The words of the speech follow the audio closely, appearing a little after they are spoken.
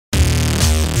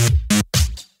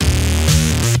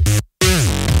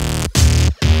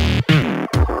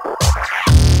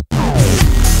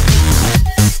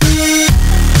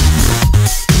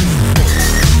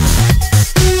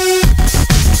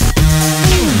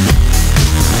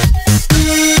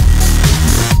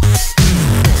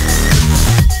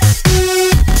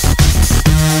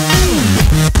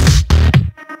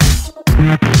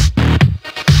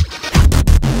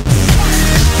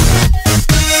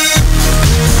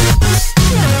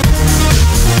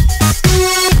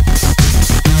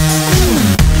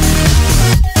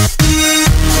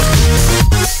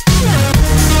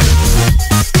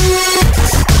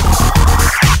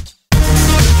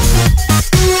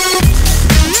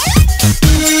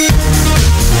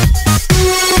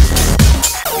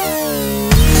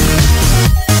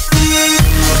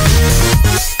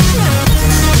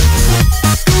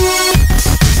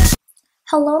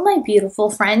beautiful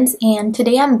friends, and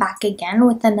today I'm back again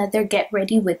with another get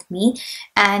ready with me,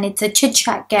 and it's a chit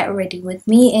chat get ready with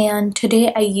me. And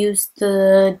today I used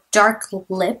the dark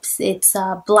lips. It's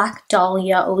a Black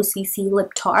Dahlia OCC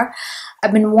lip tar.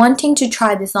 I've been wanting to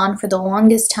try this on for the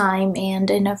longest time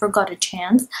and I never got a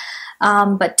chance,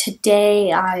 but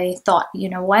today I thought, you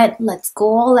know what, let's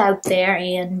go all out there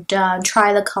and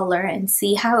try the color and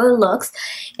see how it looks.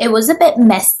 It was a bit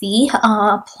messy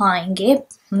applying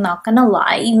it, I'm not gonna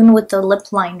lie, even with the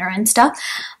lip liner and stuff,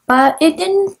 but it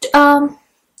didn't,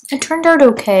 it turned out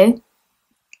okay.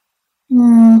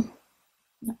 Not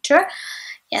sure.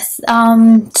 Yes,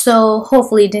 so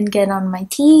hopefully it didn't get on my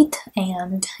teeth,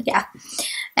 and yeah.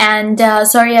 And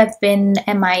sorry I've been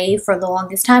MIA for the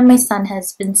longest time. My son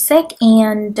has been sick,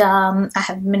 and I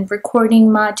haven't been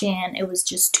recording much, and it was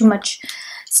just too much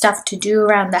stuff to do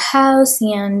around the house,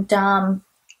 and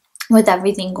with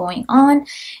everything going on.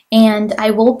 And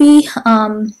I will be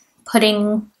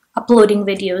uploading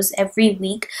videos every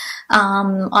week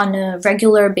on a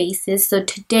regular basis. So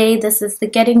today this is the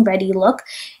getting ready look,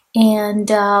 and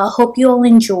hope you all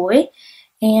enjoy,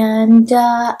 and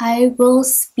I will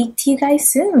speak to you guys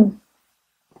soon.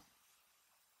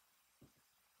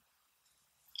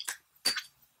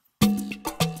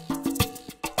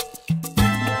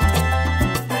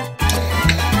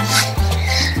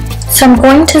 So I'm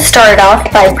going to start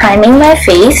off by priming my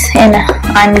face, and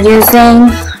I'm using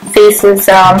Face's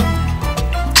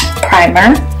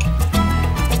primer.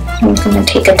 I'm going to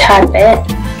take a tad bit,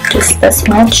 just this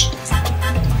much,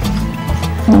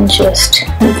 and just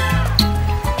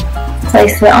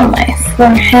place it on my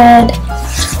forehead.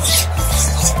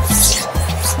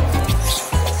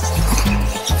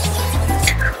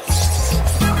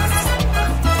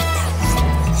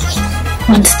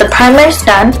 Once the primer is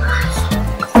done,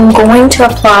 I'm going to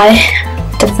apply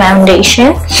the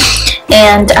foundation,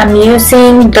 and I'm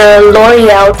using the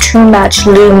Loreal True Match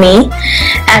Lumi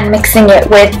and mixing it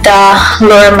with the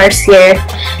Mercier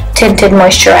Tinted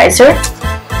Moisturizer.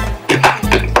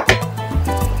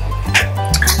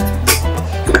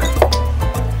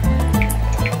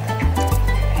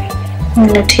 I'm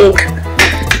going to take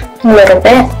a little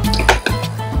bit.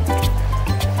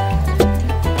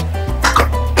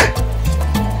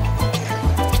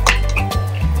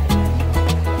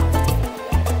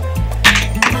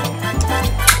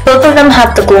 Both of them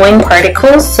have the glowing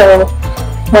particles, so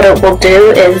what it will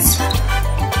do is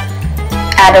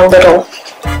add a little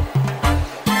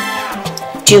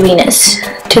dewiness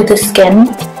to the skin.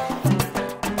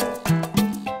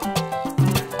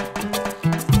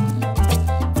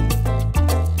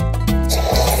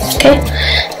 Okay,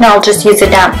 now I'll just use a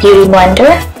damp beauty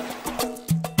blender.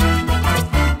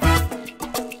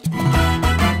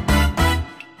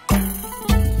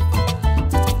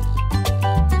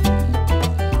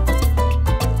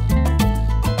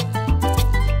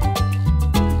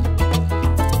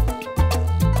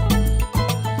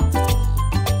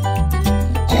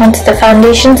 Once the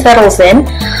foundation settles in,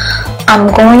 I'm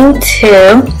going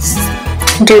to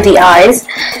do the eyes.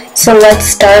 So let's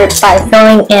start by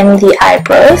filling in the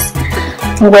eyebrows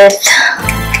with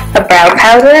a brow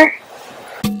powder.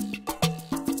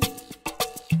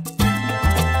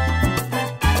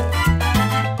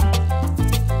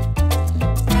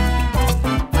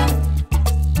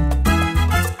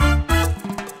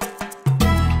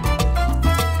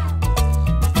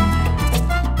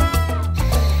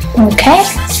 Okay,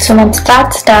 so once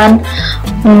that's done,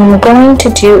 what I'm going to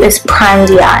do is prime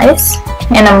the eyes,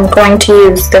 and I'm going to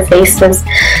use the Face's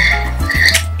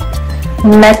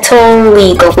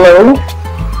Metaliglow.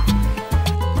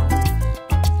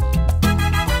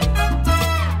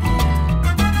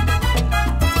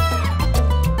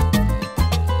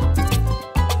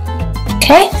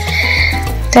 Okay,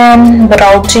 then what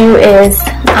I'll do is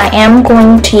I am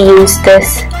going to use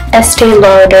this Estee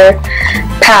Lauder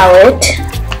palette.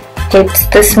 It's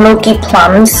the Smokey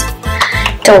Plums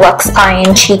Deluxe Eye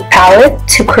and Cheek palette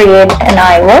to create an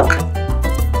eye look.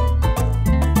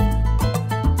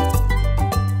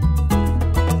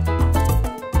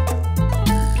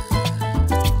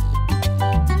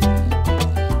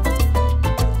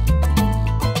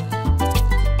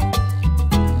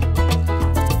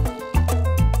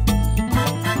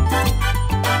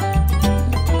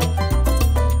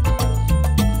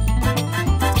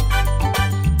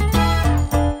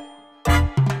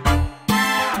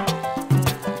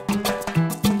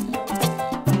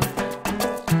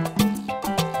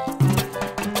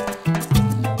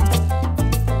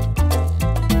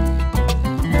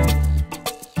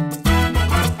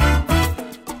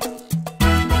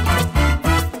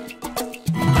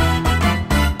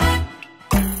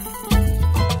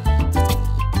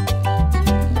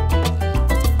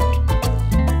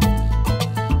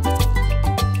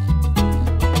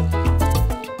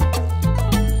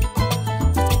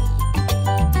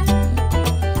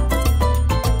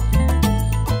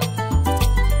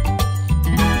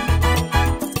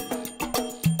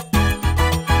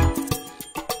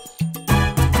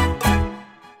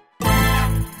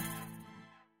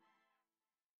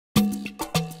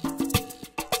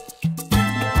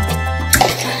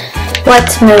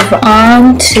 let's move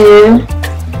on to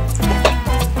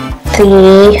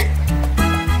the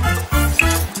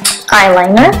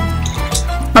eyeliner.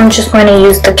 I'm just going to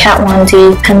use the Kat Von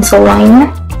D pencil liner.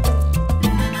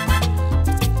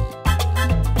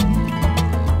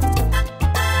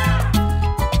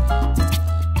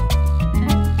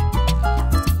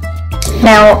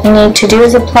 Now what we need to do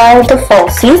is apply the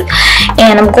falsies,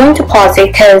 and I'm going to pause it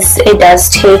because it does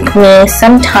take me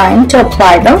some time to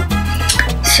apply them.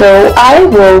 So I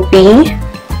will be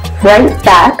right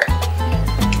back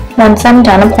once I'm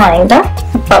done applying them.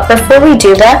 But before we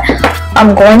do that,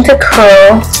 I'm going to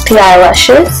curl the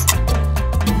eyelashes.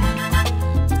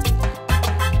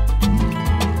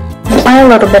 Apply a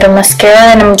little bit of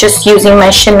mascara, and I'm just using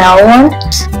my Chanel one.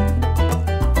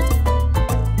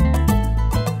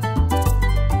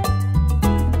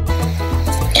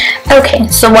 Okay,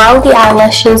 so while the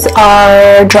eyelashes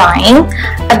are drying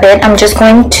a bit, I'm just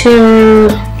going to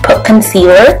put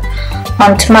concealer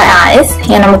onto my eyes,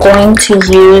 and I'm going to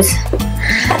use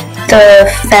the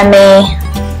Femme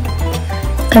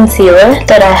concealer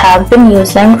that I have been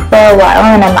using for a while,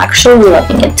 and I'm actually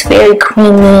loving it. It's very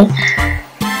creamy.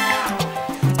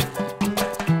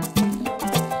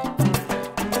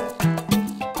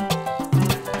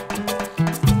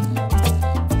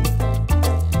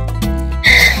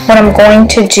 What I'm going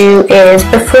to do is,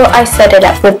 before I set it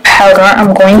up with powder,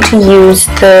 I'm going to use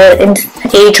the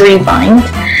Age Rewind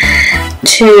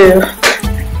to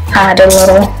add a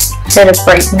little bit of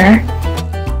brightener.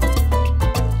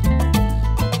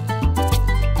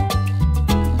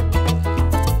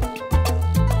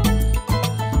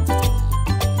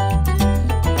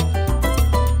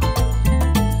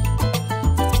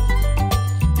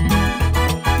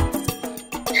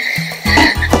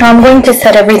 Now I'm going to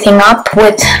set everything up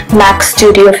with MAC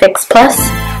Studio Fix Plus.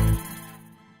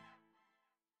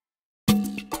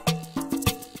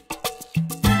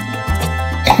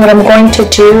 What I'm going to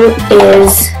do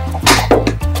is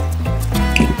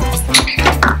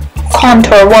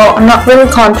contour. Well, I'm not really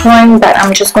contouring, but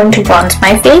I'm just going to bronze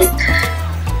my face.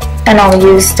 And I'll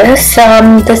use this.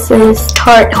 This is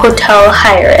Tarte Hotel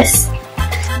Heiress.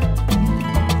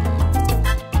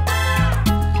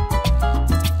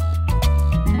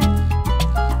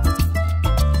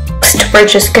 We're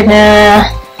just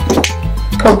gonna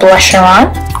put blusher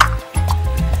on,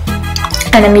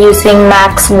 and I'm using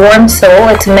MAC's Warm Soul.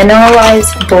 It's Mineralize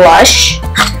blush.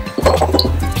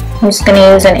 I'm just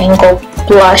gonna use an angled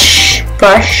blush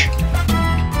brush.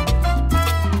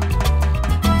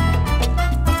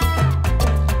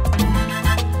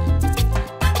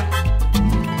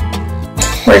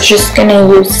 We're just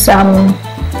gonna use some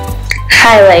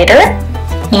highlighter,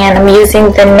 and I'm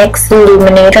using the NYX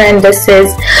Illuminator, and this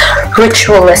is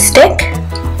Ritualistic.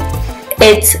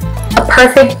 It's a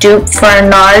perfect dupe for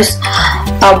Nars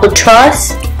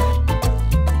Albatross.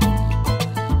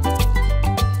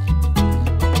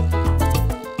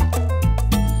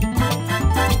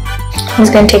 I'm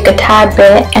just going to take a tad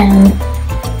bit and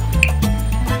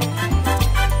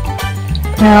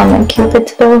put it on my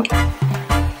cupid's bow.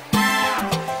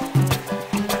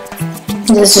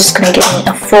 This is just going to give me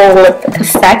a full lip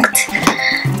effect.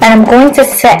 And I'm going to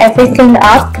set everything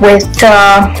up with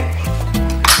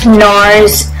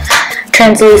Nars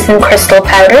Translucent Crystal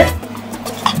Powder.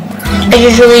 I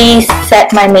usually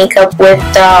set my makeup with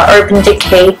Urban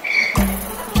Decay,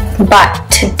 but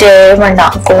today we're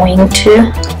not going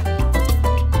to.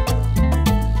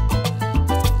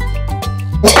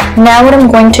 Now what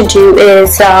I'm going to do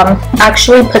is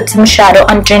actually put some shadow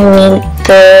underneath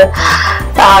the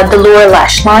lower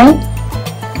lash line.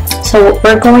 So what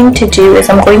we're going to do is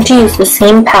I'm going to use the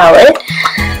same palette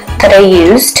that I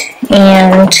used,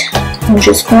 and I'm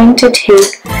just going to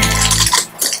take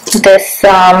this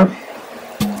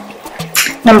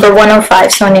number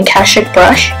 105 Sonia Kashuk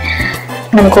brush,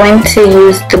 and I'm going to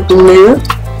use the blue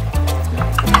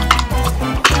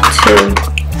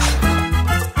to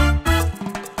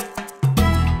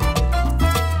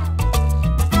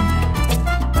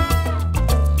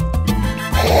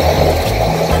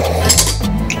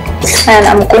and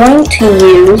I'm going to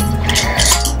use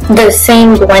the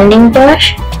same blending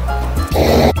brush.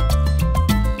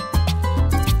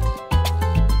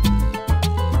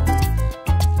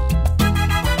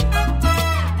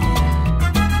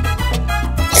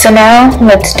 So now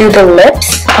let's do the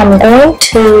lips. I'm going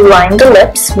to line the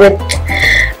lips with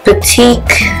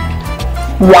Beautique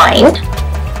Wine.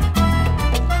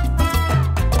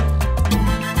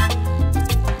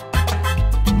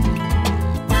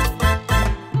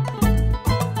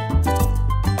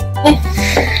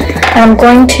 I'm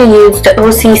going to use the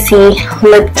OCC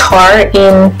Lip Tart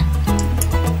in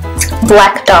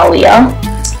Black Dahlia.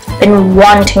 been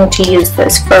wanting to use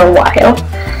this for a while.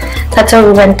 That's why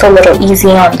we went a little easy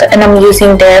on the, and I'm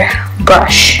using their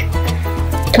brush,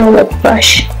 the lip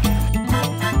brush.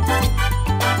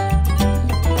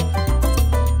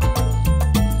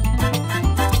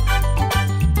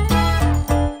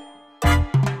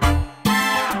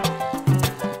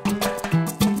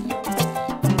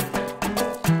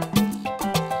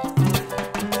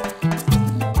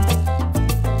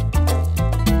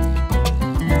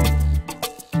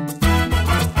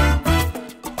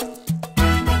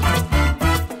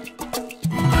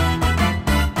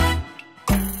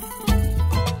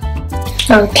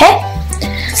 Okay,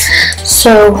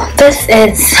 so this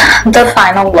is the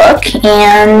final look,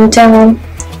 and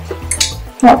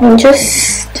let me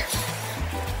just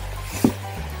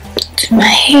do my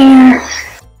hair.